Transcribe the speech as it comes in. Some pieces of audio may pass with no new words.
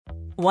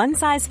One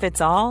size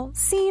fits all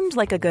seemed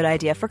like a good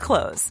idea for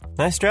clothes.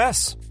 Nice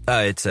dress.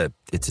 It's a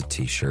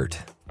t-shirt.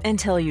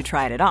 Until you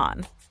tried it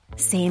on.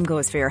 Same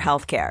goes for your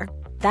healthcare.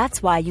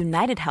 That's why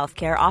United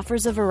Healthcare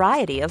offers a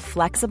variety of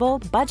flexible,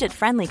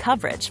 budget-friendly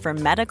coverage for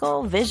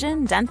medical,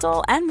 vision,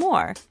 dental, and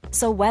more.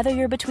 So whether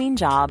you're between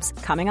jobs,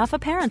 coming off a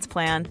parent's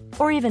plan,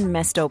 or even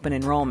missed open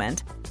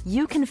enrollment,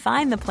 you can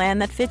find the plan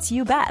that fits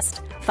you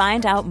best.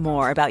 Find out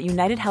more about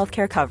United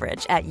Healthcare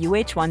coverage at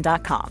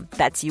uh1.com.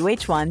 That's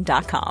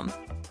uh1.com.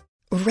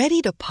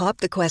 Ready to pop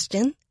the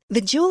question?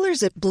 The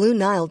jewelers at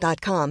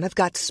BlueNile.com have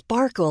got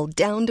sparkle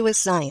down to a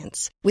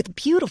science with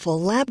beautiful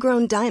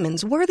lab-grown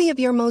diamonds worthy of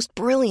your most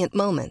brilliant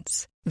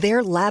moments.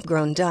 Their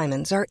lab-grown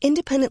diamonds are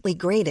independently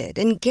graded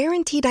and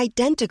guaranteed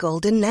identical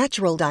to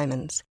natural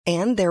diamonds,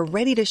 and they're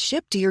ready to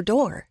ship to your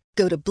door.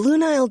 Go to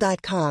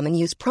BlueNile.com and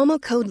use promo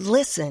code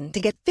LISTEN to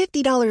get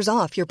 $50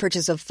 off your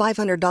purchase of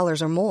 $500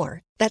 or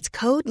more. That's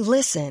code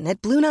LISTEN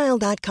at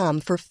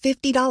BlueNile.com for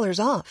 $50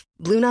 off.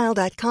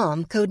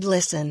 BlueNile.com, code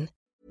LISTEN.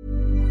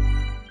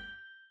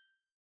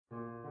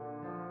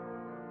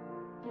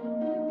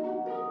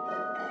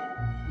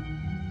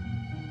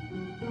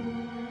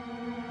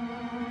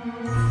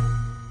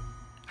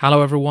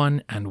 Hello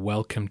everyone, and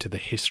welcome to the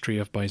History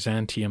of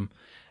Byzantium,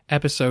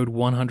 episode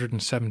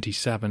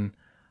 177,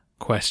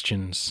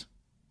 Questions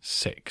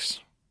 6.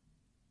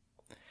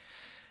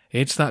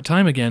 It's that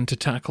time again to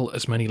tackle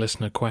as many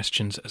listener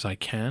questions as I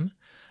can.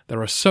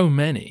 There are so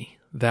many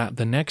that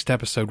the next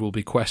episode will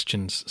be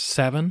Questions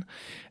 7,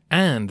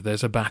 and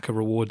there's a Backer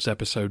Rewards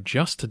episode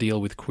just to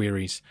deal with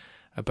queries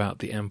about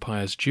the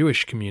Empire's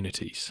Jewish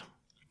communities.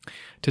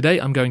 Today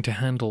I'm going to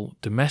handle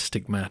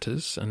domestic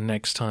matters, and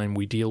next time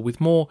we deal with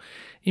more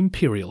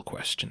imperial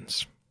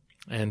questions.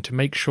 And to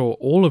make sure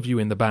all of you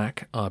in the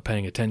back are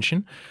paying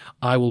attention,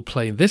 I will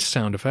play this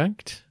sound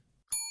effect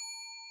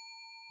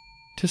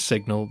to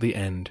signal the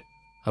end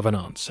of an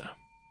answer.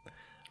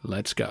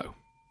 Let's go.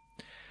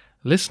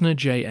 Listener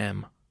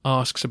JM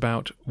asks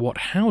about what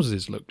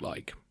houses look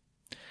like.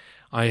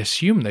 I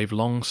assume they've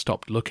long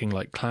stopped looking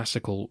like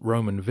classical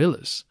Roman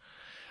villas.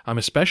 I'm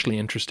especially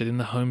interested in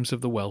the homes of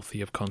the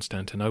wealthy of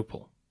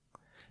Constantinople.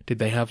 Did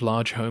they have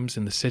large homes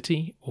in the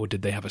city, or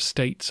did they have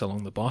estates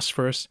along the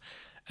Bosphorus?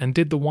 And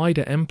did the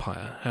wider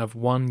empire have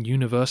one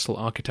universal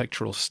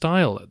architectural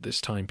style at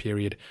this time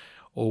period,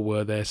 or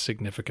were there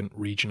significant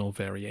regional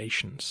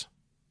variations?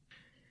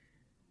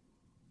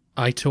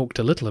 I talked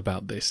a little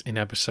about this in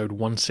episode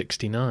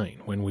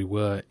 169 when we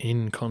were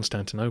in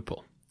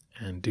Constantinople,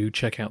 and do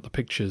check out the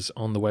pictures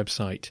on the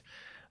website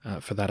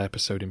for that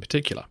episode in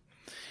particular.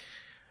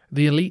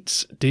 The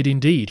elites did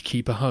indeed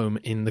keep a home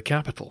in the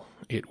capital.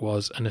 It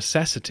was a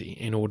necessity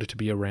in order to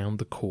be around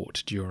the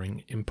court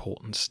during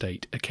important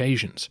state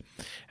occasions.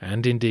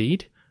 And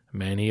indeed,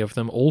 many of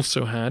them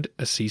also had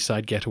a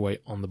seaside getaway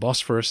on the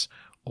Bosphorus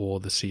or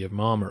the Sea of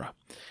Marmara,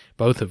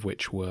 both of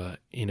which were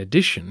in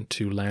addition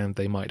to land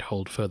they might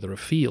hold further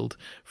afield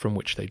from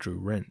which they drew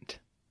rent.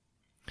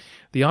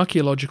 The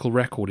archaeological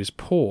record is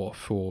poor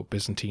for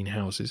Byzantine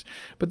houses,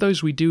 but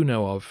those we do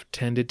know of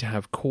tended to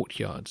have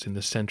courtyards in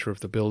the centre of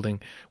the building,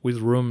 with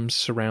rooms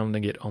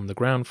surrounding it on the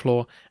ground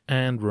floor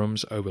and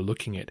rooms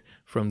overlooking it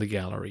from the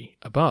gallery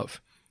above.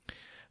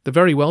 The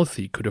very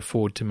wealthy could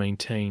afford to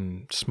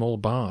maintain small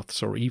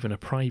baths or even a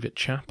private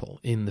chapel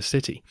in the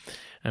city,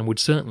 and would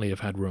certainly have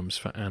had rooms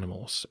for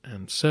animals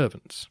and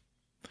servants.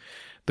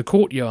 The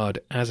courtyard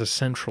as a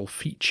central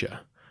feature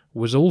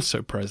was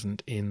also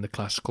present in the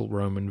classical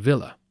Roman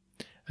villa,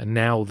 and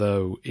now,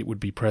 though, it would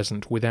be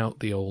present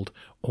without the old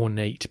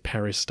ornate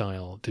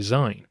peristyle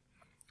design.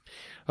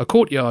 A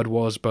courtyard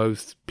was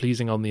both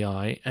pleasing on the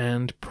eye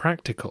and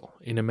practical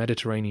in a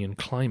Mediterranean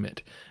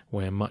climate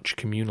where much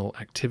communal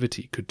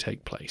activity could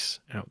take place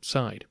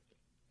outside.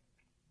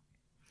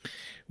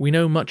 We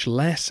know much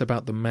less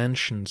about the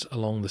mansions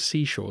along the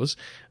seashores,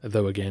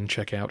 though again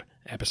check out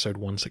episode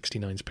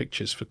 169's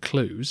pictures for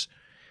clues.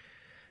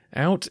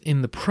 Out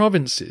in the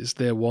provinces,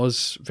 there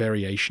was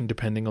variation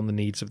depending on the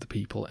needs of the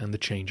people and the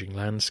changing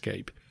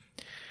landscape.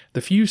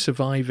 The few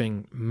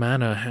surviving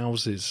manor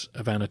houses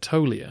of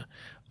Anatolia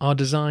are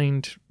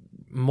designed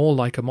more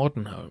like a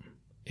modern home,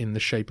 in the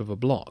shape of a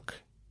block,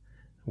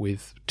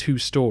 with 2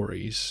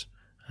 stories,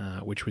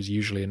 which was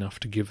usually enough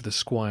to give the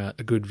squire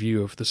a good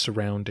view of the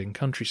surrounding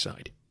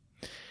countryside.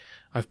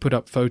 I've put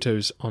up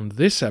photos on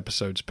this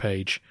episode's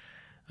page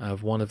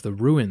of one of the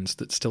ruins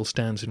that still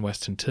stands in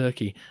western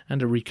Turkey,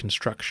 and a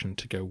reconstruction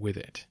to go with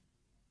it.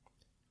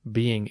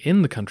 Being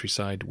in the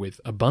countryside with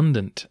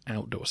abundant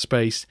outdoor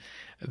space,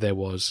 there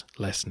was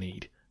less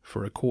need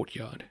for a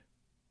courtyard.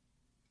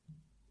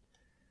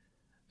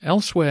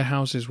 Elsewhere,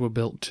 houses were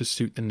built to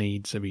suit the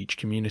needs of each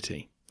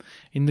community.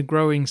 In the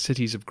growing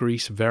cities of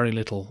Greece, very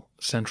little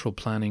central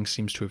planning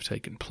seems to have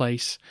taken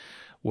place.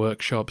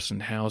 Workshops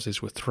and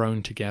houses were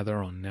thrown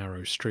together on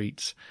narrow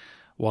streets,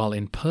 while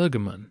in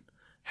Pergamon,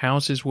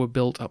 houses were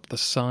built up the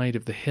side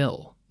of the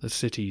hill, the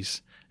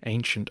city's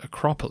ancient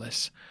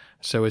acropolis,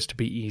 so as to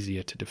be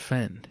easier to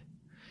defend.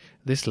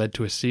 This led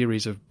to a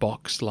series of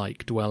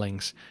box-like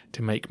dwellings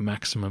to make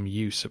maximum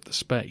use of the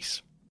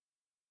space.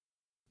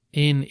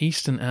 In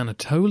eastern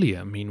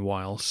Anatolia,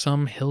 meanwhile,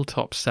 some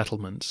hilltop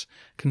settlements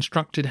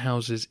constructed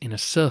houses in a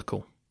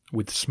circle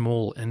with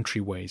small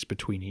entryways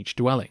between each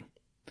dwelling.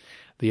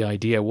 The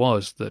idea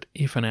was that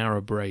if an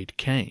Arab raid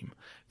came,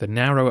 the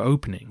narrow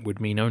opening would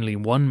mean only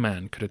one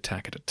man could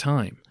attack at a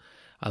time,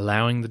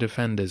 allowing the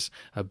defenders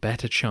a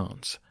better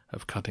chance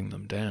of cutting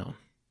them down.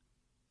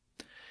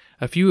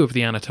 A few of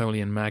the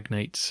Anatolian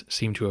magnates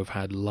seem to have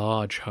had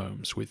large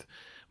homes with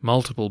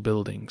multiple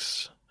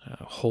buildings,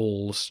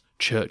 halls,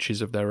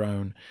 churches of their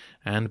own,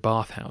 and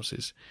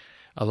bathhouses,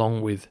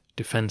 along with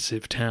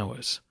defensive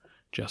towers,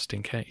 just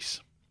in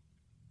case.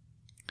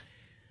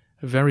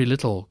 Very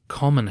little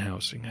common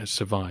housing has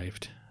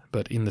survived,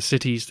 but in the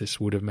cities this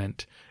would have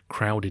meant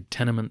crowded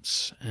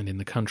tenements, and in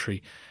the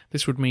country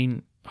this would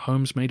mean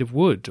homes made of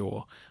wood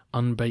or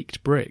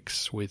unbaked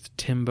bricks with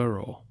timber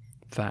or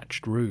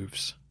thatched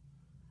roofs.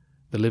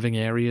 The living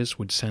areas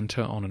would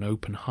centre on an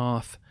open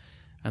hearth,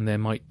 and there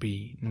might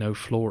be no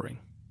flooring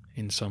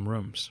in some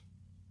rooms.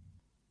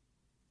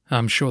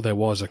 I'm sure there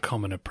was a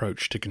common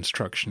approach to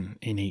construction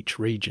in each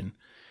region.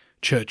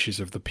 Churches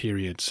of the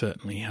period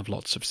certainly have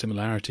lots of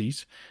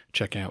similarities.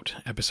 Check out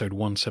episode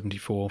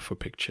 174 for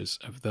pictures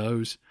of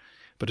those.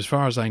 But as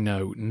far as I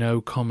know,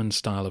 no common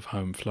style of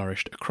home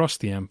flourished across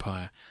the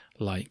empire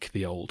like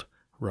the old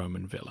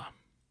Roman villa.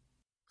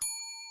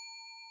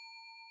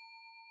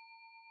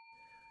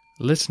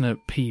 Listener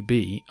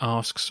PB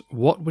asks,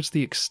 what was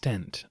the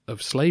extent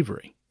of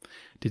slavery?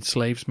 Did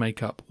slaves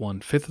make up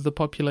 1/5 of the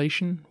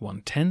population,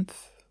 1/10,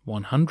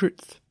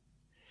 1/100th?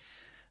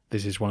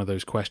 This is one of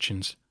those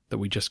questions that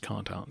we just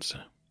can't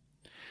answer.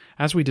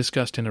 As we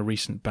discussed in a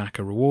recent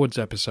Backer Rewards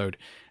episode,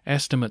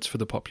 estimates for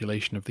the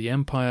population of the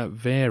empire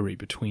vary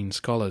between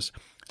scholars,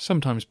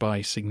 sometimes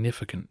by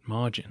significant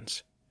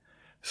margins.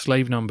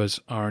 Slave numbers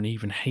are an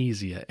even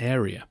hazier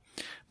area.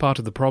 Part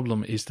of the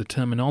problem is the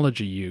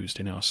terminology used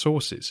in our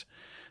sources.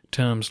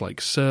 Terms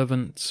like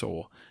servants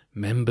or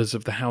members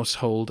of the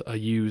household are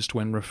used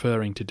when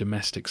referring to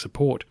domestic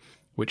support,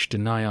 which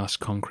deny us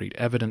concrete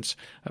evidence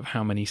of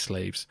how many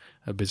slaves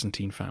a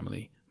Byzantine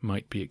family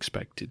might be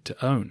expected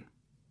to own.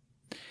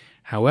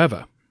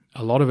 However,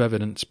 a lot of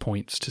evidence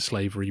points to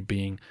slavery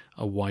being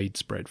a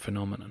widespread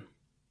phenomenon.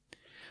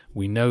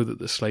 We know that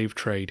the slave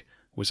trade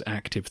was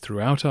active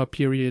throughout our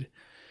period.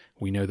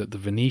 We know that the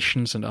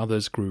Venetians and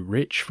others grew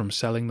rich from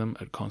selling them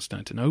at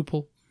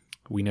Constantinople.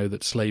 We know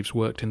that slaves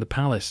worked in the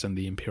palace and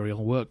the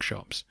imperial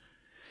workshops.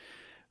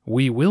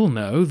 We will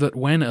know that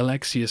when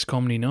Alexius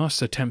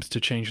Komnenos attempts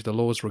to change the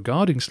laws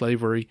regarding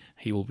slavery,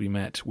 he will be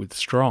met with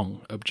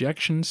strong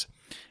objections,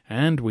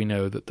 and we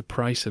know that the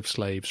price of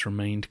slaves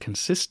remained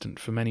consistent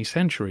for many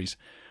centuries,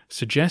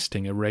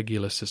 suggesting a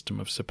regular system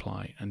of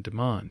supply and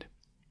demand.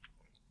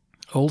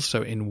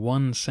 Also, in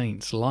one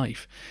saint's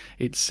life,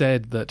 it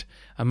said that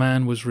a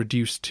man was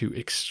reduced to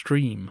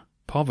extreme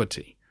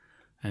poverty,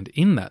 and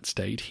in that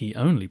state he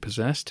only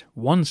possessed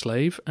one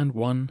slave and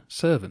one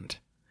servant,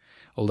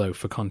 although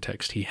for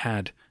context he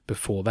had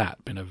before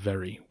that been a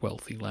very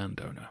wealthy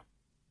landowner.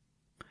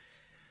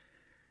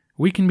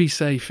 We can be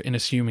safe in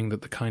assuming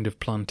that the kind of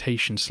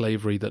plantation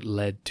slavery that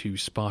led to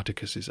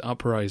Spartacus's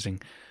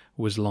uprising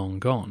was long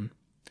gone,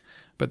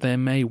 but there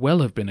may well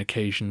have been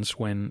occasions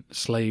when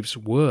slaves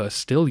were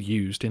still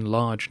used in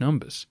large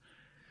numbers.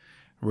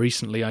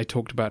 Recently I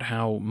talked about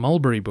how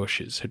mulberry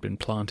bushes had been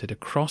planted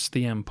across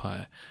the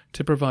empire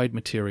to provide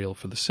material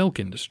for the silk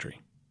industry.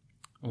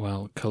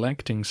 While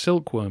collecting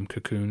silkworm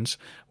cocoons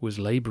was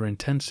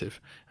labour-intensive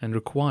and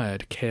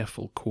required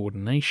careful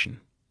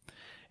coordination.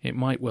 It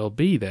might well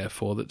be,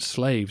 therefore, that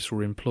slaves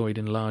were employed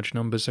in large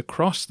numbers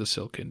across the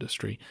silk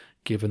industry,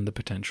 given the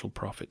potential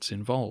profits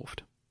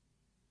involved.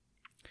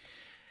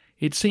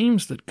 It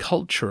seems that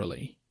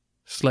culturally,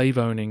 slave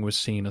owning was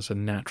seen as a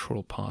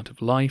natural part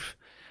of life,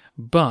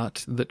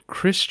 but that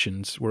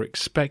Christians were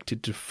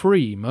expected to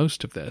free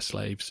most of their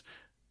slaves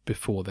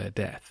before their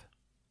death.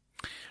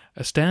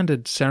 A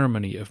standard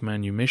ceremony of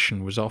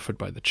manumission was offered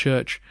by the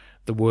church,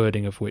 the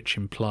wording of which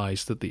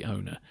implies that the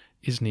owner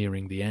is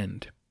nearing the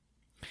end.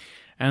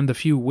 And the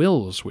few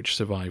wills which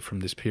survive from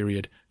this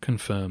period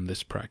confirm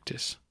this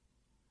practice.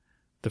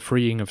 The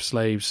freeing of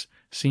slaves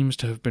seems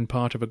to have been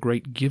part of a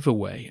great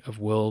giveaway of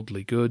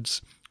worldly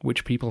goods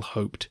which people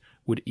hoped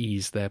would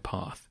ease their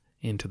path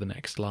into the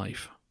next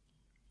life.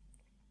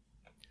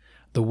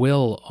 The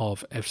will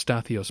of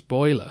Evstathios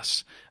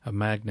Boilas, a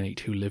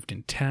magnate who lived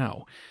in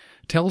Tau,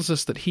 tells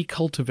us that he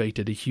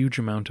cultivated a huge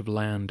amount of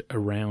land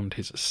around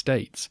his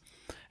estates,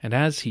 and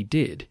as he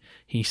did,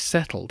 he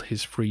settled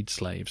his freed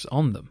slaves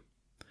on them.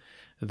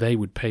 They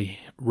would pay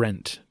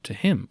rent to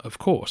him, of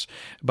course,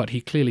 but he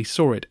clearly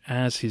saw it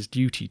as his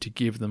duty to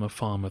give them a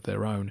farm of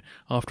their own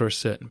after a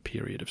certain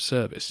period of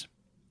service.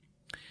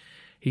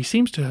 He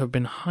seems to have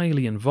been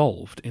highly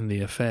involved in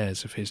the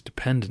affairs of his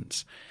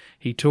dependents.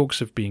 He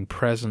talks of being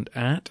present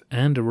at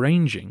and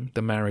arranging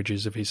the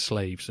marriages of his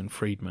slaves and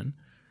freedmen,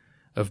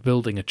 of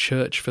building a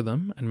church for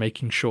them and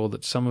making sure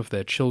that some of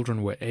their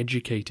children were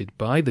educated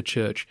by the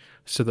church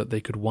so that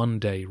they could one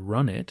day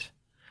run it,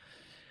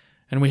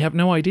 and we have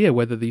no idea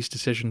whether these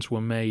decisions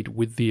were made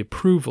with the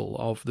approval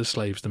of the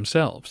slaves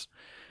themselves.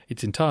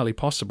 It's entirely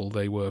possible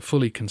they were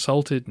fully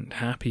consulted and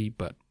happy,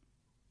 but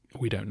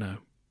we don't know.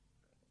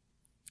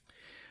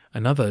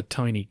 Another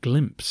tiny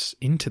glimpse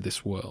into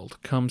this world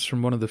comes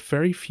from one of the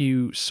very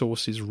few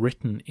sources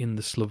written in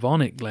the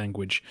Slavonic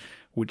language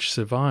which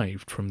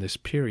survived from this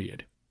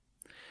period.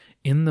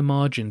 In the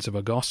margins of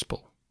a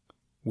gospel,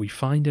 we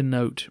find a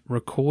note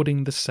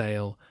recording the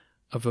sale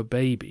of a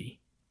baby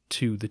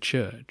to the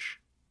church.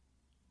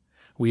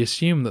 We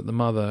assume that the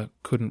mother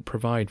couldn't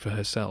provide for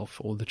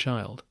herself or the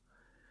child.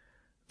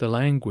 The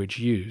language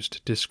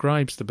used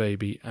describes the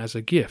baby as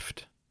a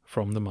gift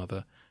from the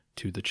mother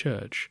to the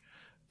church,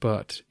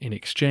 but in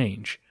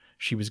exchange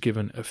she was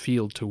given a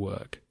field to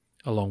work,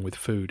 along with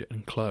food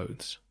and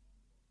clothes.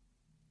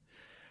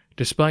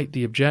 Despite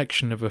the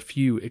objection of a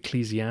few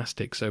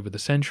ecclesiastics over the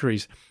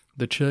centuries,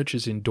 the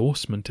Church's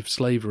endorsement of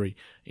slavery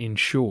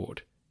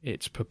ensured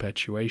its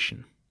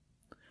perpetuation.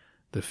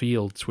 The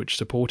fields which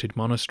supported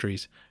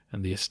monasteries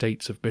and the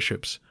estates of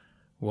bishops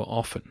were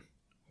often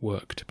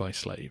worked by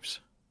slaves.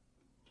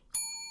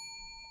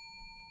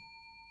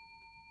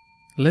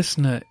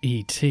 Listener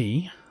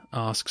E.T.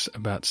 asks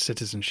about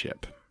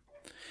citizenship.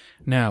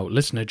 Now,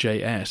 listener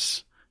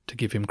J.S., to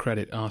give him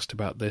credit, asked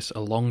about this a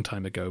long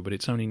time ago, but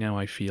it's only now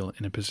I feel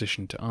in a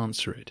position to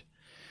answer it.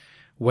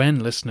 When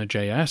listener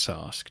J.S.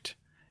 asked,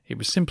 it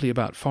was simply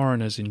about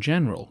foreigners in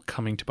general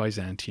coming to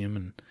Byzantium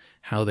and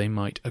how they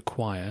might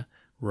acquire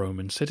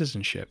Roman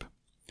citizenship.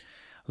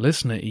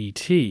 Listener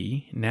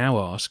E.T. now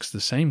asks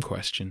the same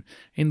question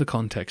in the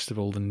context of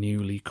all the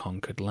newly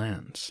conquered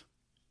lands.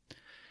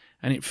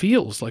 And it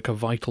feels like a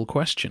vital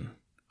question,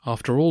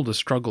 after all the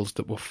struggles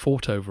that were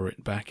fought over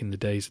it back in the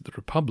days of the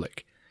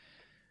Republic.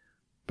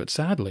 But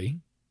sadly,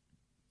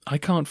 I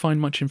can't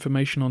find much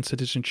information on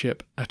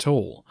citizenship at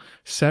all.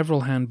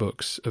 Several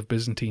handbooks of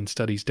Byzantine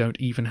studies don't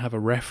even have a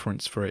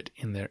reference for it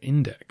in their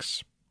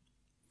index.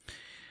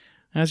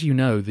 As you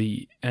know,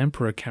 the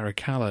Emperor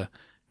Caracalla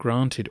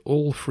granted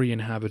all free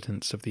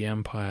inhabitants of the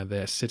empire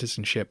their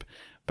citizenship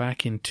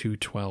back in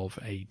 212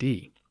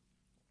 AD.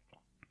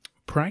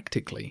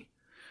 Practically,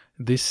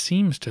 this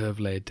seems to have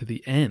led to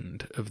the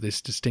end of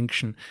this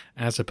distinction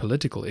as a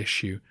political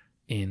issue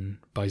in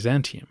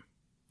Byzantium.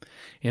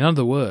 In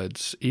other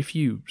words, if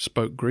you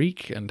spoke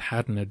Greek and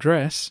had an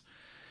address,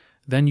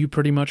 then you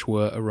pretty much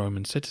were a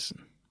Roman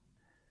citizen.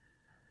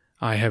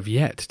 I have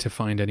yet to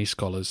find any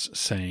scholars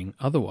saying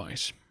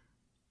otherwise.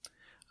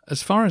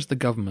 As far as the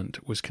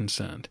government was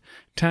concerned,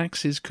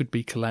 taxes could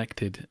be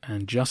collected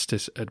and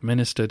justice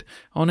administered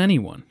on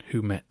anyone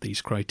who met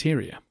these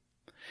criteria.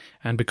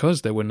 And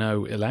because there were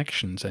no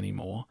elections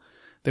anymore,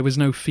 there was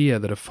no fear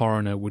that a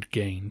foreigner would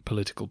gain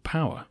political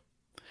power.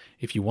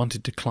 If you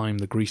wanted to climb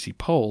the greasy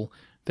pole,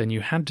 then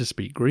you had to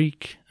speak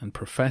Greek and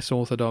profess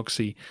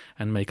orthodoxy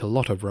and make a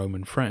lot of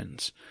Roman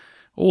friends,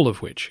 all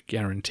of which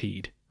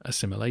guaranteed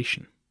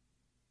assimilation.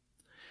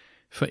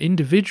 For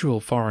individual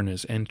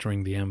foreigners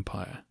entering the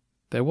empire,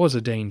 there was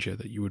a danger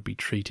that you would be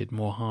treated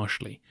more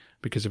harshly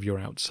because of your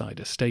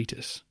outsider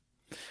status.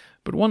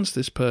 But once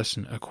this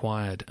person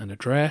acquired an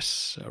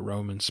address, a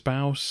Roman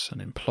spouse,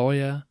 an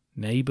employer,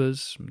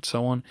 neighbours, and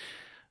so on,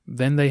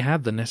 then they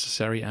had the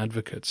necessary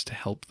advocates to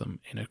help them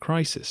in a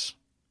crisis.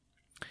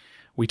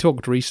 We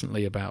talked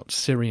recently about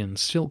Syrian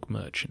silk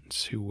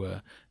merchants who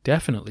were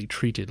definitely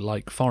treated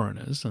like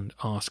foreigners and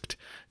asked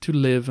to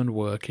live and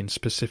work in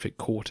specific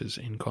quarters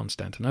in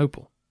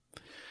Constantinople.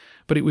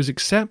 But it was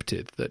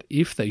accepted that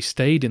if they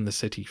stayed in the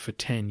city for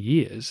 10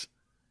 years,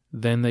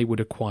 then they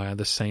would acquire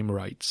the same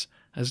rights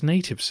as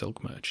native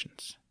silk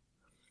merchants,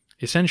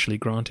 essentially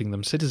granting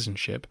them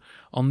citizenship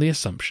on the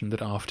assumption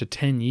that after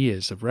 10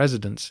 years of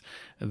residence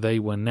they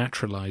were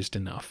naturalized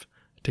enough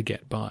to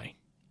get by.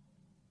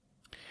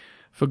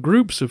 For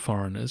groups of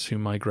foreigners who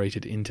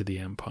migrated into the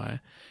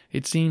empire,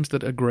 it seems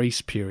that a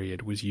grace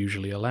period was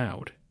usually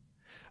allowed,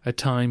 a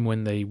time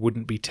when they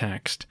wouldn't be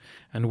taxed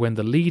and when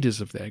the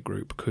leaders of their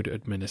group could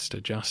administer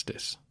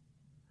justice.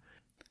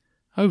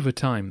 Over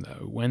time,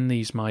 though, when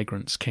these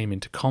migrants came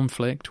into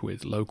conflict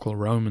with local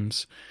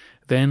Romans,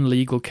 then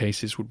legal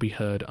cases would be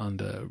heard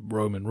under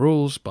Roman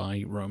rules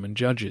by Roman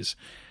judges.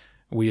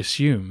 We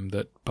assume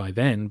that by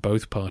then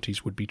both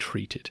parties would be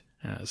treated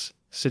as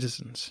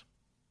citizens.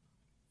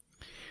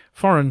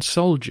 Foreign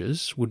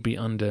soldiers would be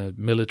under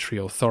military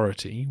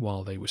authority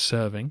while they were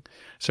serving,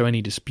 so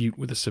any dispute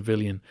with a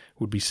civilian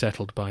would be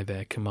settled by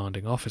their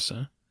commanding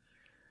officer,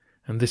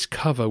 and this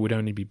cover would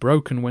only be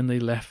broken when they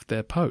left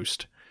their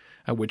post,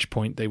 at which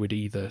point they would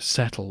either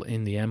settle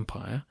in the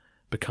empire,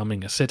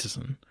 becoming a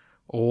citizen,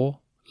 or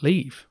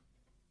leave.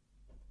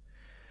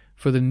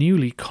 For the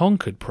newly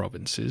conquered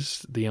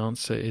provinces, the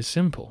answer is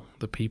simple.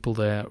 The people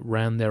there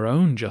ran their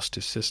own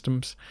justice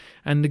systems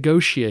and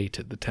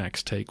negotiated the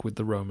tax take with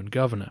the Roman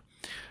governor.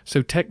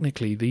 So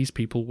technically these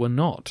people were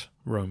not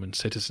Roman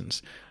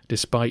citizens,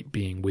 despite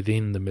being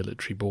within the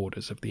military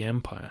borders of the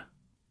empire.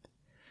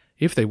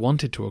 If they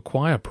wanted to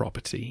acquire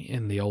property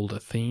in the older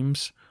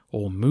themes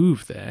or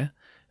move there,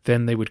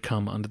 then they would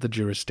come under the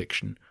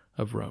jurisdiction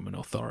of Roman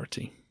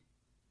authority.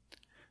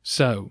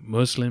 So,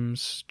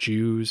 Muslims,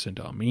 Jews, and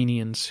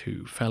Armenians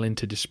who fell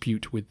into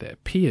dispute with their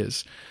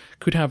peers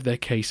could have their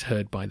case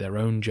heard by their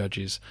own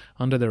judges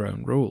under their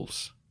own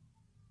rules.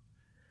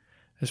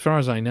 As far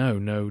as I know,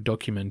 no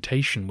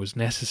documentation was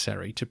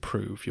necessary to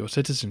prove your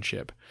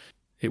citizenship.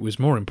 It was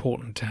more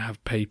important to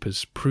have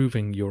papers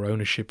proving your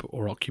ownership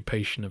or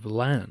occupation of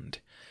land.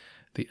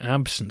 The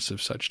absence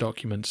of such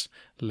documents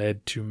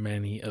led to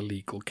many a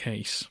legal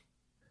case.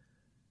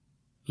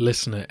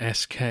 Listener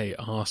SK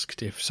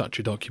asked if such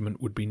a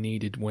document would be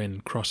needed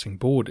when crossing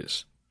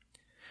borders.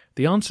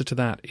 The answer to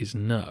that is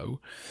no,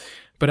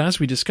 but as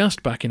we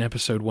discussed back in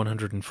episode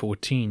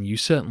 114, you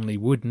certainly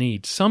would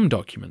need some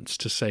documents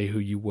to say who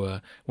you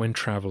were when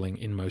travelling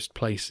in most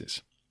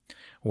places.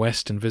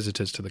 Western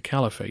visitors to the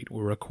Caliphate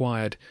were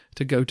required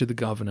to go to the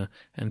governor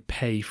and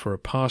pay for a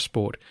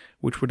passport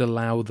which would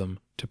allow them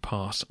to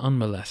pass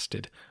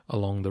unmolested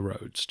along the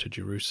roads to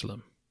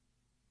Jerusalem.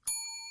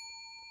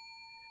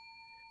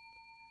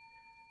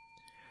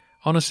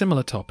 On a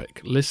similar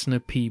topic, listener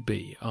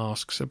PB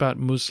asks about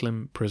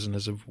Muslim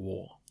prisoners of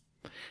war.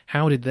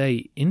 How did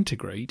they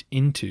integrate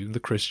into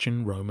the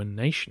Christian Roman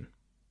nation?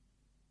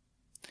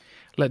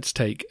 Let's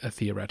take a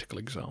theoretical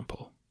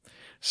example.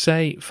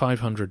 Say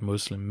 500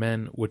 Muslim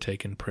men were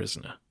taken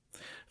prisoner,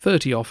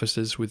 30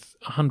 officers with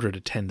 100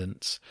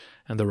 attendants,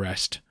 and the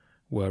rest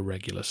were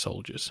regular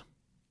soldiers.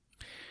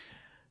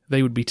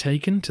 They would be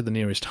taken to the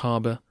nearest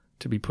harbour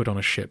to be put on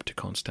a ship to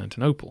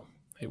Constantinople.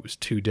 It was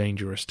too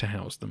dangerous to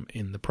house them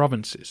in the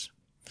provinces.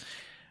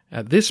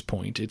 At this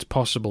point, it's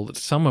possible that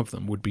some of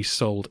them would be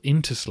sold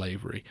into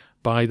slavery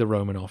by the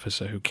Roman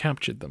officer who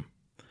captured them.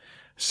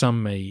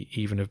 Some may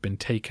even have been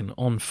taken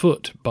on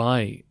foot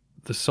by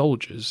the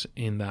soldiers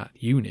in that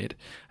unit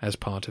as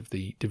part of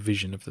the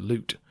division of the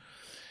loot.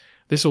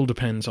 This all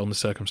depends on the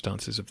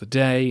circumstances of the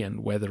day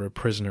and whether a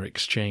prisoner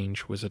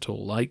exchange was at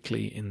all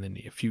likely in the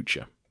near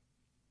future.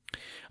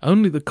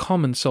 Only the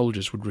common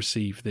soldiers would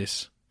receive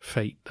this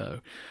fate,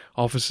 though.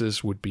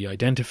 Officers would be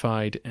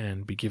identified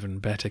and be given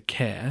better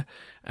care,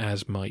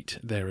 as might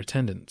their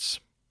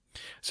attendants.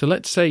 So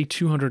let's say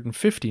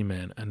 250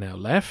 men are now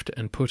left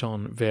and put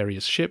on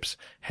various ships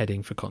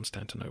heading for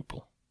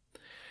Constantinople.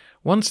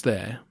 Once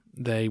there,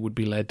 they would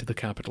be led to the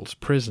capital's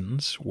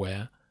prisons,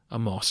 where a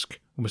mosque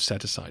was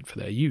set aside for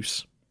their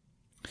use.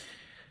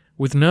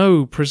 With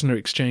no prisoner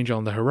exchange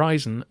on the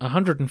horizon,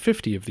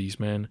 150 of these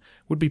men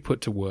would be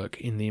put to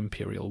work in the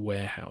imperial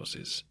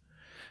warehouses.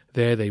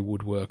 There they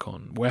would work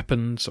on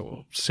weapons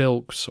or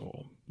silks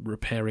or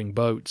repairing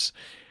boats.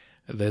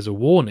 There's a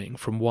warning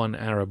from one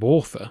Arab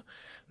author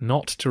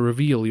not to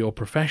reveal your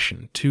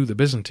profession to the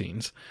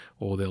Byzantines,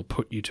 or they'll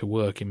put you to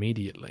work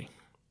immediately.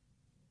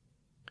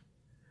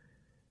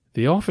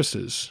 The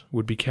officers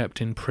would be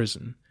kept in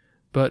prison,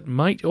 but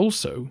might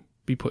also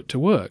be put to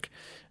work.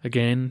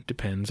 Again,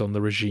 depends on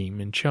the regime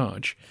in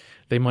charge.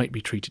 They might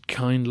be treated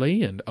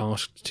kindly and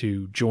asked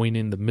to join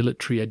in the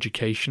military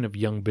education of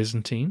young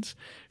Byzantines,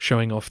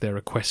 showing off their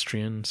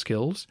equestrian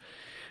skills.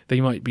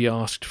 They might be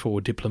asked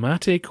for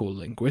diplomatic or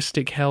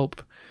linguistic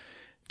help.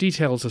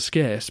 Details are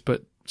scarce,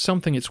 but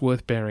something it's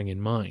worth bearing in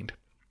mind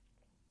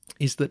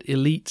is that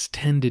elites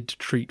tended to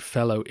treat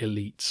fellow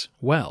elites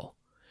well,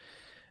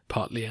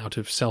 partly out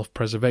of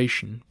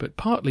self-preservation, but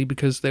partly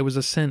because there was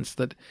a sense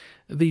that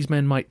these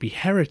men might be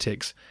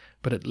heretics,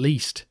 but at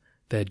least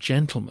they're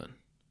gentlemen.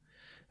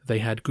 They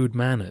had good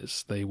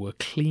manners, they were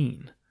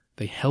clean,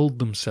 they held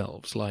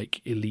themselves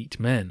like elite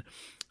men.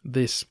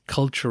 This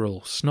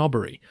cultural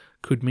snobbery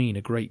could mean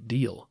a great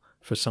deal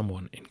for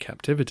someone in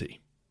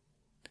captivity.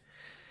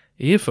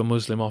 If a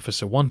Muslim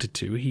officer wanted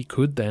to, he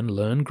could then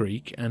learn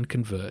Greek and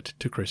convert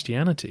to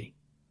Christianity.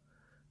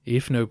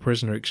 If no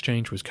prisoner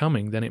exchange was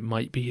coming, then it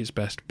might be his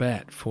best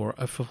bet for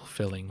a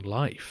fulfilling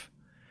life.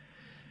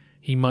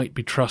 He might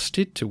be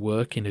trusted to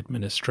work in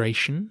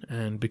administration,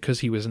 and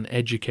because he was an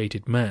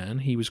educated man,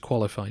 he was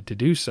qualified to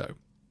do so.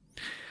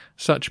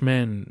 Such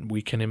men,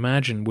 we can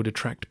imagine, would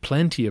attract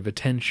plenty of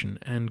attention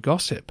and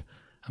gossip,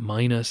 a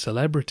minor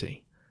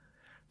celebrity.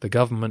 The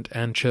government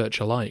and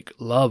church alike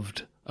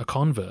loved a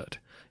convert.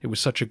 It was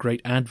such a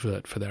great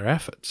advert for their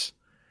efforts.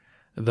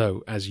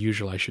 Though, as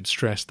usual, I should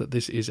stress that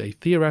this is a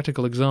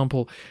theoretical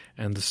example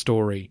and the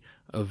story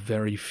of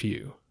very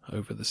few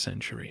over the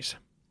centuries.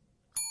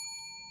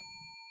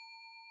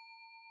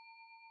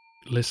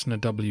 Listener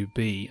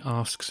WB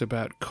asks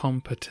about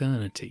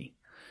compaternity,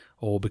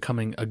 or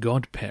becoming a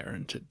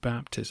godparent at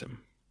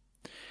baptism.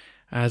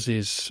 As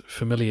is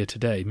familiar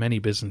today, many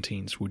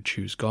Byzantines would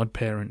choose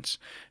godparents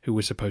who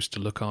were supposed to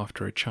look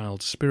after a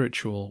child's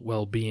spiritual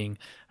well-being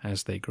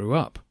as they grew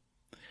up.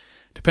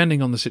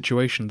 Depending on the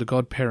situation, the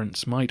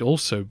godparents might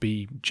also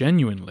be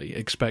genuinely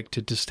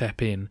expected to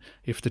step in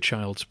if the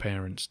child's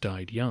parents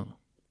died young.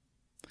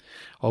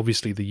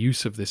 Obviously, the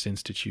use of this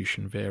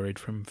institution varied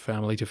from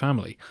family to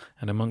family,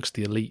 and amongst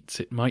the elites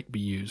it might be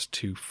used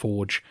to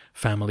forge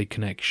family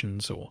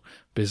connections or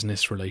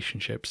business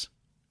relationships.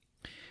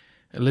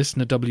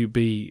 Listener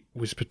WB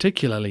was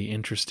particularly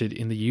interested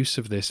in the use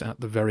of this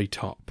at the very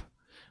top,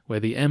 where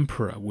the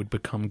emperor would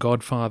become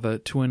godfather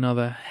to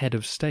another head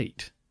of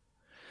state.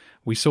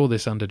 We saw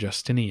this under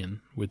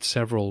Justinian, with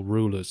several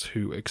rulers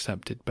who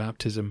accepted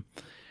baptism,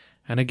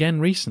 and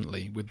again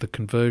recently with the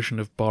conversion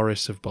of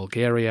Boris of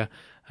Bulgaria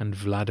and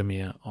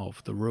Vladimir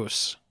of the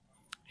Rus.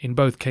 In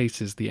both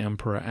cases, the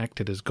emperor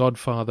acted as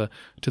godfather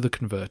to the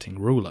converting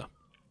ruler.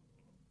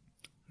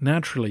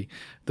 Naturally,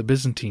 the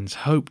Byzantines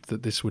hoped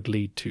that this would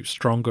lead to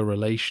stronger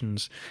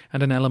relations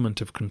and an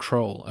element of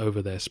control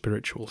over their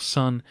spiritual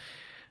son,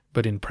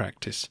 but in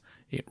practice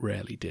it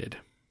rarely did.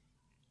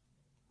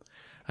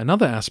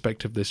 Another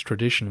aspect of this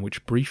tradition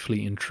which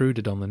briefly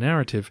intruded on the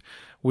narrative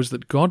was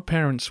that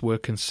godparents were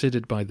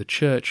considered by the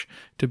Church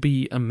to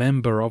be a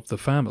member of the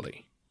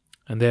family,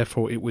 and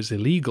therefore it was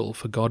illegal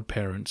for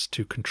godparents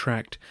to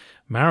contract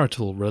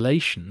marital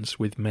relations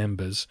with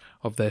members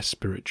of their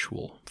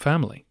spiritual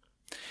family.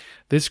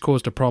 This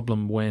caused a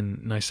problem when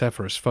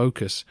Nicephorus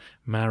Phocas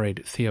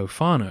married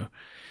Theophano,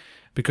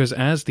 because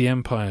as the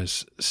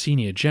empire's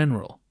senior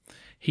general,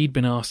 he'd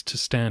been asked to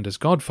stand as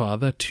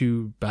godfather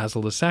to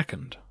Basil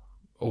II,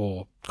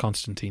 or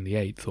Constantine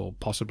VIII, or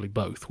possibly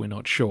both, we're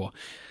not sure.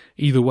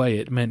 Either way,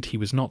 it meant he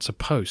was not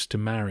supposed to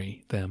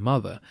marry their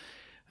mother,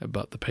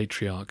 but the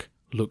patriarch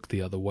looked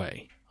the other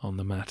way on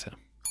the matter.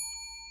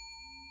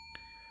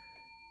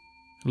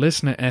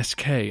 Listener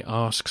SK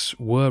asks,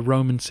 were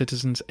Roman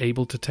citizens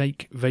able to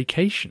take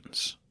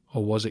vacations,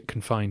 or was it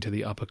confined to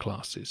the upper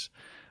classes?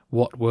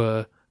 What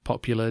were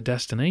popular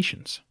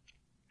destinations?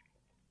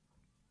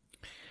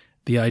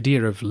 The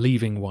idea of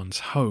leaving one's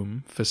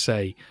home for,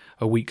 say,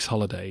 a week's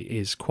holiday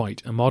is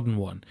quite a modern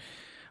one.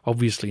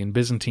 Obviously, in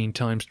Byzantine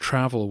times,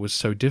 travel was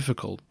so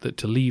difficult that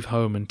to leave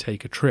home and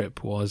take a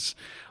trip was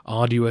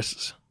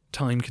arduous,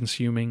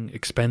 time-consuming,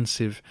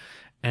 expensive,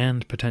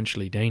 and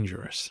potentially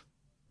dangerous.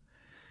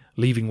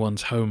 Leaving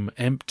one's home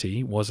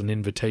empty was an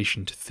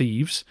invitation to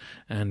thieves,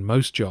 and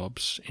most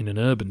jobs in an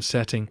urban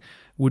setting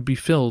would be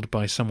filled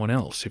by someone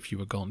else if you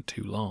were gone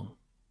too long.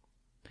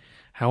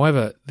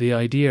 However, the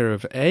idea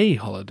of a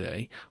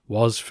holiday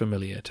was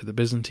familiar to the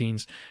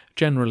Byzantines,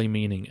 generally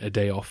meaning a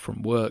day off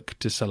from work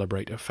to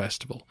celebrate a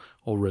festival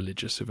or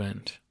religious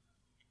event.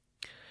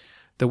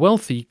 The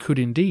wealthy could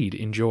indeed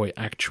enjoy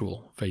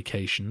actual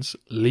vacations,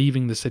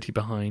 leaving the city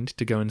behind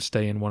to go and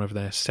stay in one of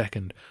their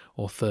second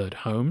or third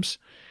homes.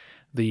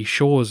 The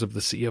shores of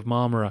the Sea of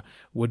Marmara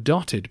were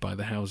dotted by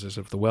the houses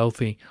of the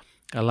wealthy,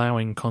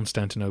 allowing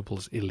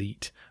Constantinople's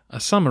elite a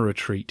summer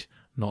retreat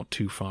not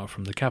too far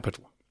from the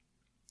capital.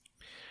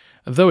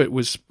 Though it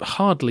was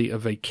hardly a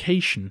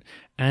vacation,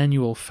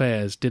 annual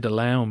fairs did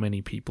allow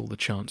many people the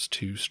chance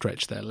to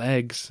stretch their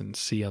legs and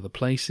see other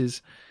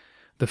places.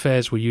 The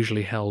fairs were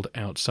usually held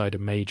outside a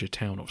major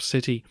town or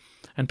city,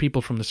 and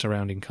people from the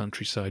surrounding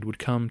countryside would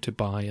come to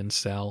buy and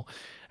sell,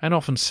 and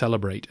often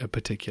celebrate a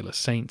particular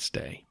saint's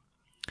day.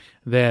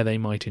 There they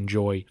might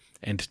enjoy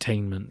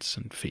entertainments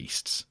and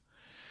feasts.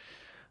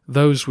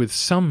 Those with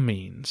some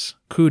means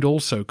could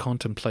also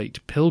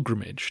contemplate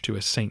pilgrimage to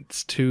a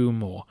saint's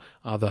tomb or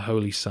other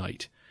holy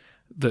site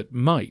that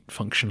might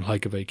function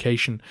like a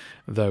vacation,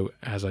 though,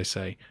 as I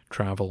say,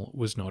 travel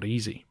was not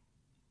easy.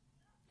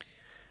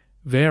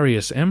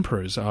 Various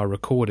emperors are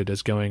recorded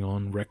as going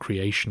on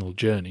recreational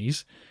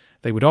journeys.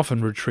 They would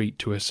often retreat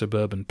to a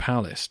suburban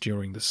palace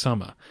during the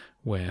summer,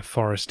 where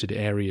forested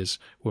areas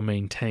were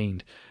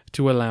maintained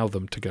to allow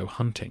them to go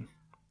hunting.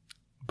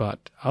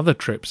 But other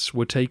trips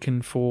were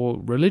taken for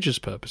religious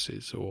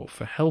purposes or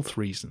for health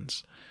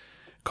reasons.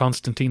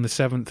 Constantine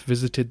VII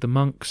visited the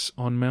monks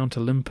on Mount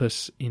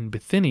Olympus in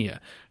Bithynia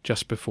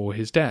just before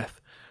his death,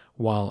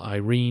 while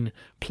Irene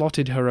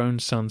plotted her own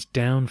son's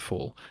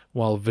downfall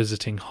while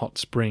visiting hot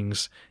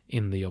springs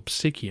in the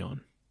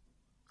Opsikion.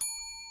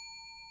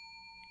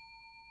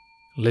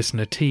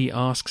 Listener T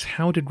asks,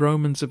 how did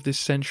Romans of this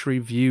century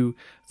view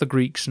the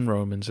Greeks and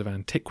Romans of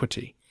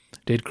antiquity?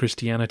 Did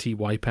Christianity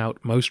wipe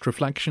out most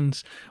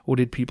reflections, or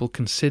did people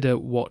consider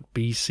what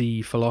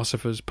BC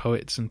philosophers,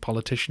 poets, and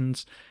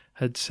politicians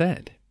had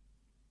said?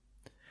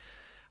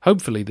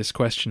 Hopefully this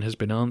question has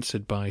been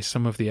answered by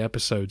some of the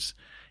episodes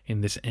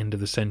in this End of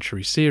the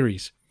Century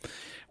series.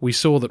 We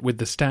saw that with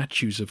the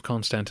statues of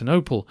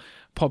Constantinople,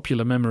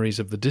 popular memories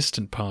of the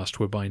distant past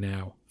were by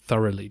now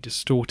thoroughly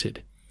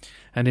distorted,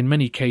 and in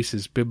many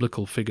cases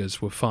biblical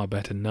figures were far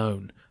better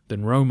known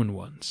than Roman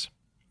ones.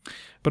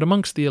 But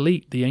amongst the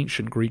elite, the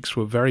ancient Greeks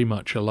were very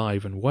much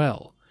alive and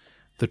well.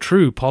 The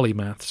true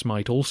polymaths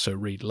might also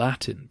read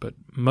Latin, but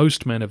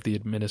most men of the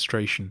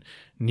administration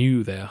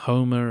knew their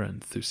Homer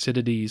and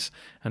Thucydides,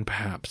 and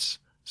perhaps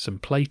some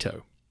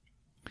Plato.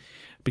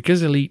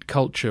 Because elite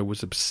culture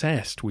was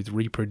obsessed with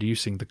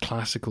reproducing the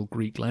classical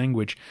Greek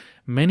language,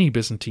 many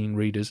Byzantine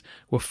readers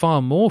were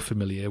far more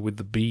familiar with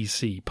the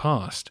BC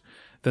past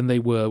than they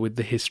were with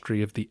the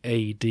history of the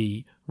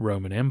AD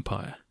Roman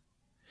Empire.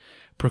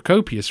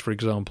 Procopius, for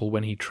example,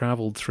 when he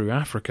travelled through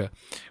Africa,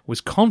 was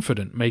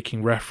confident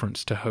making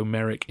reference to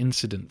Homeric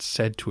incidents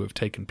said to have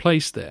taken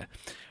place there,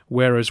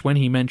 whereas when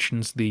he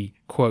mentions the,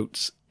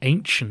 quotes,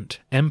 ancient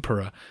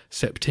emperor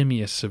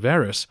Septimius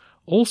Severus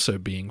also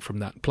being from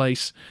that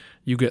place,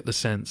 you get the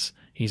sense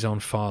he's on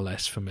far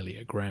less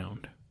familiar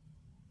ground.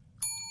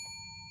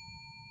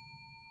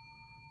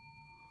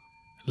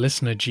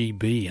 Listener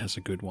GB has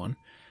a good one.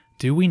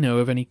 Do we know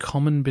of any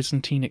common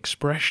Byzantine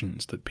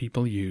expressions that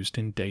people used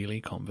in daily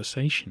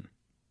conversation?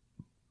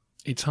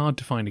 It's hard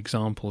to find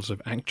examples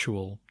of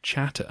actual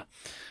chatter,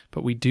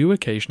 but we do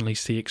occasionally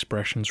see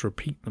expressions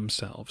repeat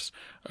themselves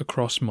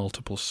across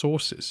multiple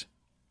sources.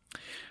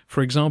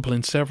 For example,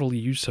 in several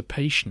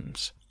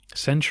usurpations,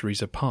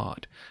 centuries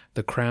apart,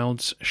 the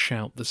crowds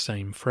shout the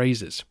same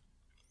phrases.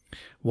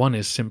 One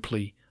is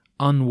simply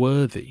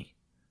unworthy,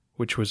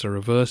 which was a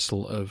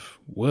reversal of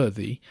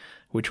worthy,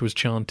 which was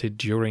chanted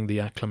during the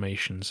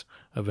acclamations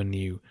of a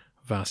new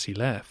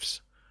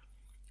Vasilevs.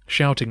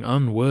 Shouting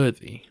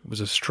unworthy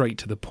was a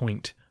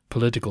straight-to-the-point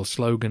political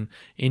slogan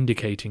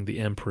indicating the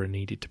emperor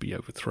needed to be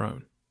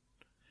overthrown.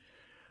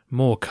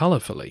 More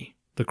colourfully,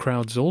 the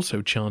crowds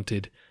also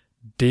chanted,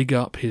 "Dig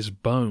up his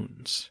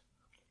bones,"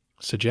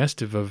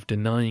 suggestive of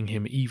denying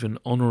him even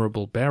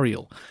honourable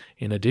burial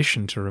in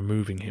addition to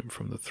removing him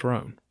from the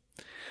throne.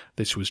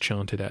 This was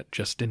chanted at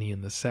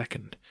Justinian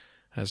II,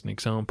 as an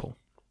example.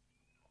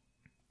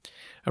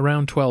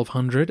 Around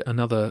 1200,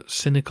 another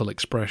cynical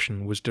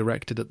expression was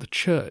directed at the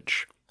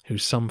church, who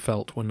some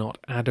felt were not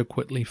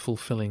adequately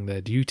fulfilling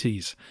their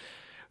duties.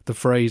 The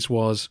phrase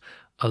was,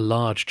 "a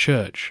large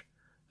church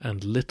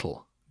and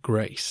little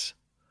grace."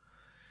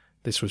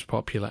 This was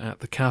popular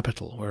at the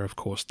capital, where of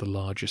course the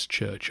largest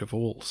church of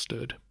all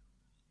stood.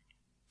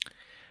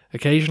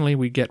 Occasionally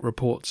we get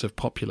reports of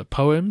popular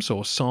poems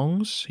or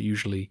songs,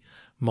 usually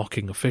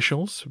mocking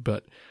officials,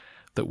 but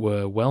that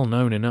were well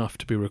known enough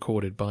to be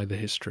recorded by the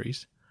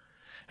histories.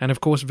 And of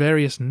course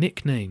various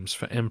nicknames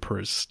for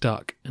emperors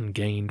stuck and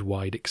gained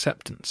wide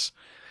acceptance.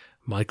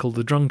 Michael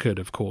the Drunkard,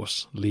 of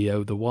course,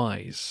 Leo the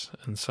Wise,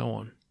 and so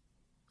on.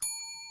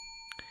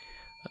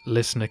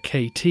 Listener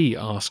KT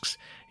asks,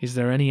 is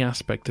there any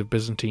aspect of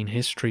Byzantine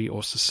history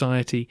or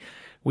society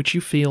which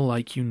you feel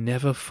like you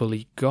never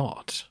fully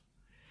got?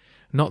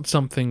 Not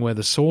something where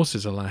the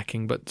sources are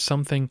lacking, but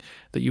something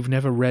that you've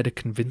never read a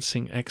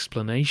convincing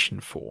explanation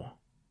for.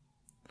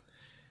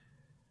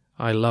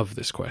 I love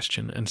this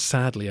question, and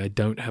sadly I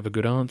don't have a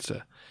good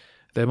answer.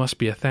 There must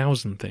be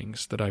 1,000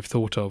 things that I've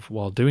thought of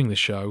while doing the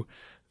show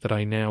that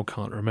I now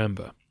can't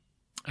remember,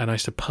 and I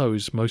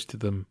suppose most of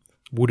them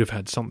would have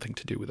had something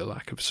to do with a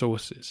lack of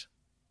sources.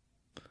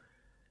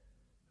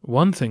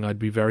 One thing I'd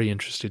be very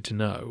interested to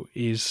know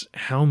is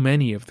how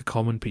many of the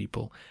common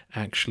people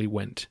actually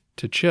went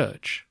to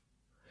church.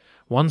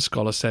 One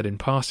scholar said in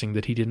passing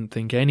that he didn't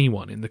think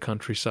anyone in the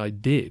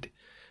countryside did,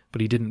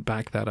 but he didn't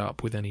back that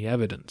up with any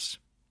evidence.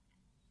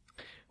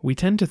 We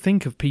tend to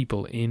think of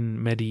people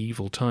in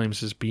medieval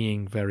times as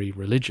being very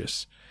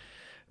religious,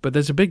 but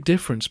there's a big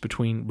difference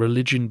between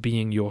religion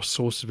being your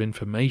source of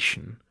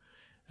information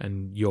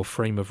and your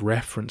frame of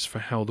reference for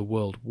how the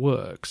world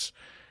works,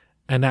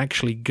 and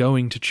actually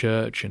going to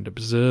church and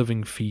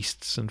observing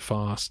feasts and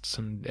fasts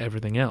and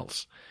everything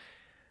else.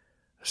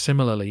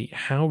 Similarly,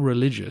 how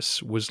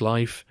religious was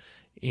life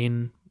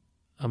in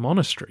a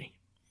monastery?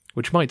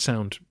 Which might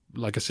sound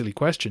like a silly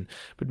question,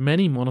 but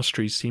many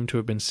monasteries seem to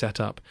have been set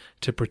up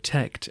to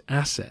protect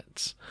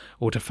assets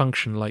or to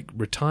function like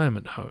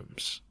retirement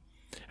homes.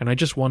 And I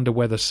just wonder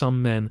whether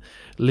some men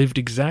lived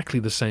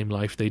exactly the same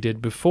life they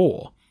did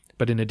before,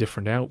 but in a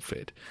different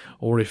outfit,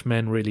 or if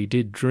men really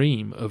did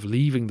dream of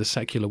leaving the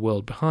secular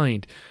world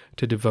behind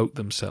to devote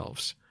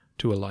themselves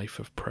to a life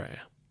of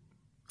prayer.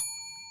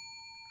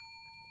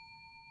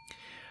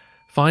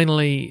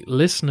 Finally,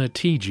 listener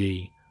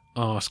TG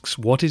asks,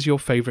 what is your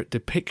favourite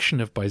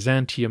depiction of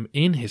Byzantium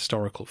in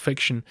historical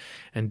fiction,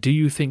 and do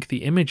you think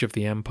the image of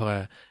the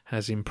empire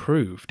has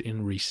improved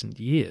in recent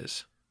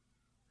years?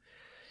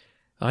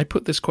 I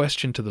put this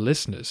question to the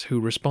listeners, who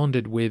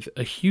responded with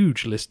a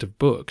huge list of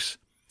books,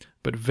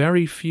 but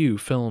very few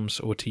films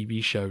or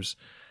TV shows,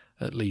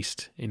 at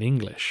least in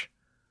English.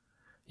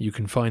 You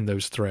can find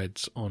those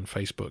threads on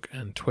Facebook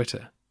and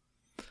Twitter.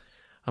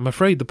 I'm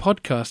afraid the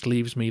podcast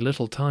leaves me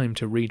little time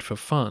to read for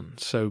fun,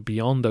 so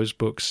beyond those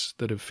books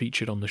that have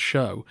featured on the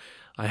show,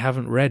 I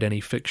haven't read any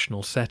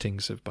fictional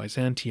settings of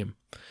Byzantium.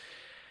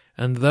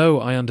 And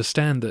though I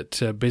understand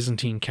that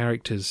Byzantine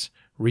characters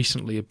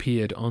recently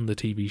appeared on the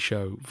TV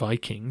show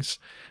Vikings,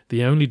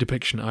 the only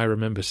depiction I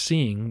remember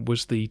seeing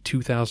was the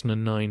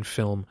 2009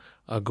 film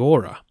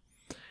Agora.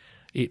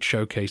 It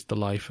showcased the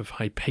life of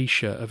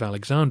Hypatia of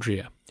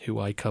Alexandria, who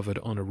I covered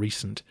on a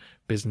recent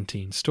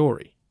Byzantine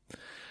story.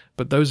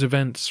 But those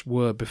events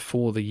were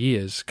before the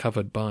years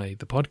covered by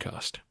the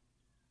podcast.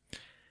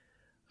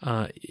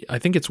 I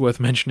think it's worth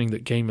mentioning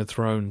that Game of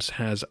Thrones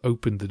has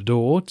opened the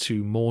door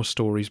to more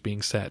stories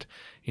being set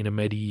in a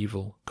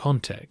medieval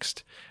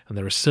context, and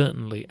there are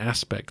certainly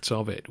aspects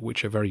of it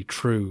which are very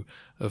true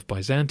of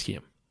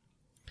Byzantium.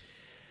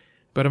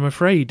 But I'm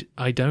afraid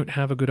I don't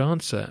have a good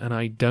answer, and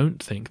I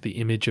don't think the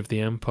image of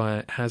the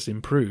empire has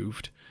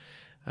improved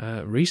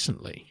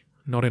recently,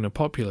 not in a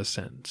popular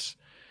sense.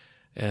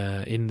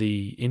 In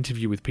the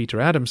interview with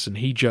Peter Adamson,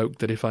 he joked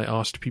that if I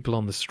asked people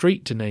on the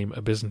street to name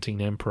a Byzantine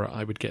emperor,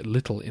 I would get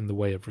little in the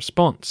way of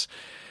response.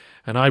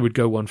 And I would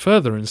go one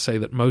further and say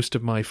that most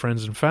of my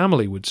friends and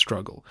family would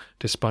struggle,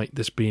 despite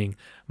this being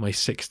my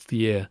 6th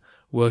year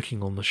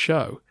working on the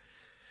show.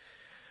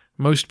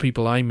 Most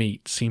people I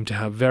meet seem to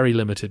have very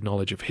limited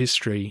knowledge of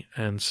history,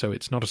 and so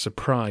it's not a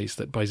surprise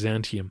that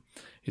Byzantium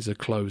is a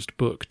closed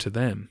book to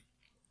them.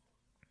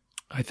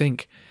 I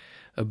think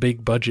a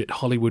big-budget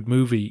Hollywood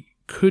movie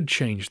could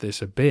change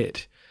this a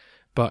bit,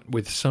 but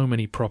with so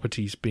many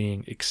properties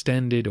being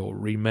extended or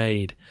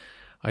remade,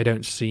 I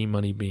don't see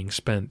money being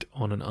spent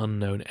on an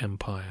unknown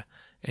empire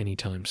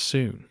anytime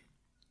soon.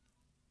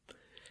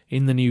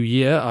 In the new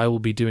year, I will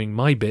be doing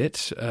my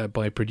bit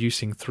by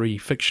producing 3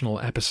 fictional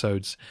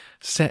episodes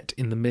set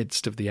in the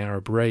midst of the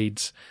Arab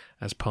raids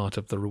as part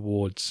of the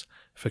rewards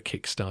for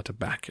Kickstarter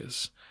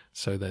backers.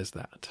 So there's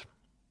that.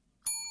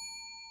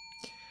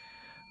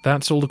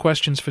 That's all the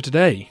questions for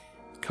today.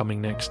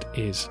 Coming next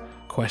is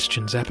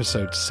Questions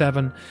Episode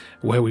 7,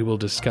 where we will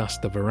discuss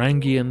the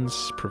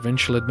Varangians,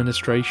 provincial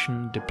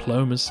administration,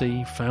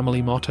 diplomacy,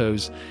 family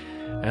mottos,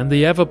 and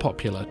the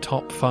ever-popular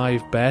top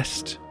 5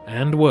 best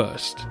and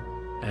worst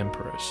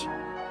emperors.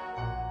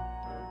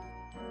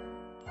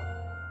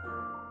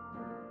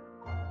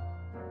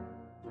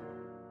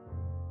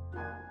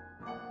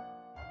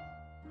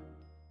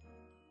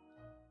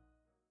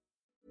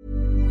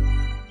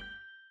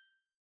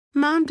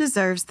 Mom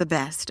deserves the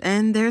best,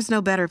 and there's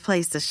no better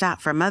place to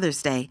shop for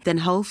Mother's Day than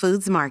Whole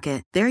Foods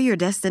Market. They're your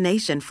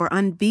destination for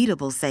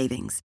unbeatable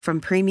savings, from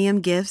premium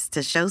gifts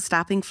to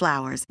show-stopping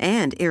flowers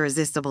and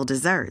irresistible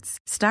desserts.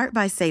 Start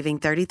by saving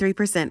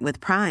 33%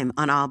 with Prime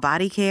on all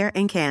body care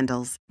and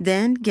candles.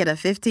 Then get a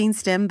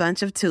 15-stem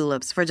bunch of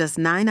tulips for just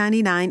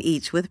 $9.99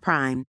 each with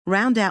Prime.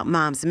 Round out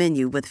Mom's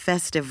menu with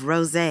festive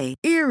rosé,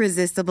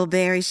 irresistible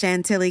berry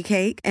chantilly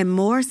cake, and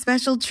more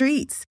special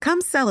treats.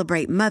 Come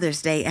celebrate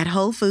Mother's Day at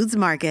Whole Foods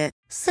Market.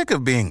 Sick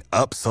of being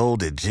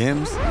upsold at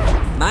gyms?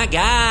 My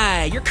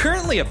guy, you're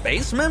currently a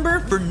base member?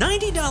 For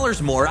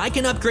 $90 more, I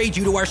can upgrade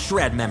you to our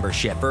Shred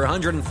membership. For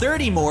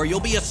 $130 more, you'll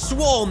be a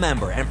Swole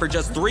member. And for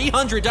just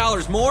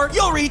 $300 more,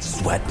 you'll reach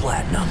Sweat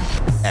Platinum.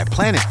 At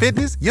Planet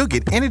Fitness, you'll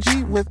get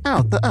energy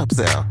without the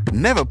upsell.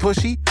 Never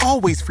pushy,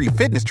 always free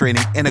fitness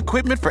training and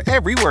equipment for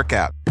every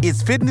workout.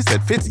 It's fitness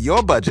that fits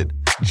your budget.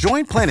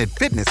 Join Planet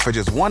Fitness for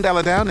just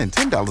 $1 down and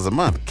 $10 a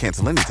month.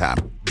 Cancel anytime.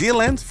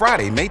 Deal ends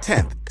Friday, May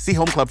 10th. See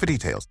Home Club for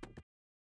details.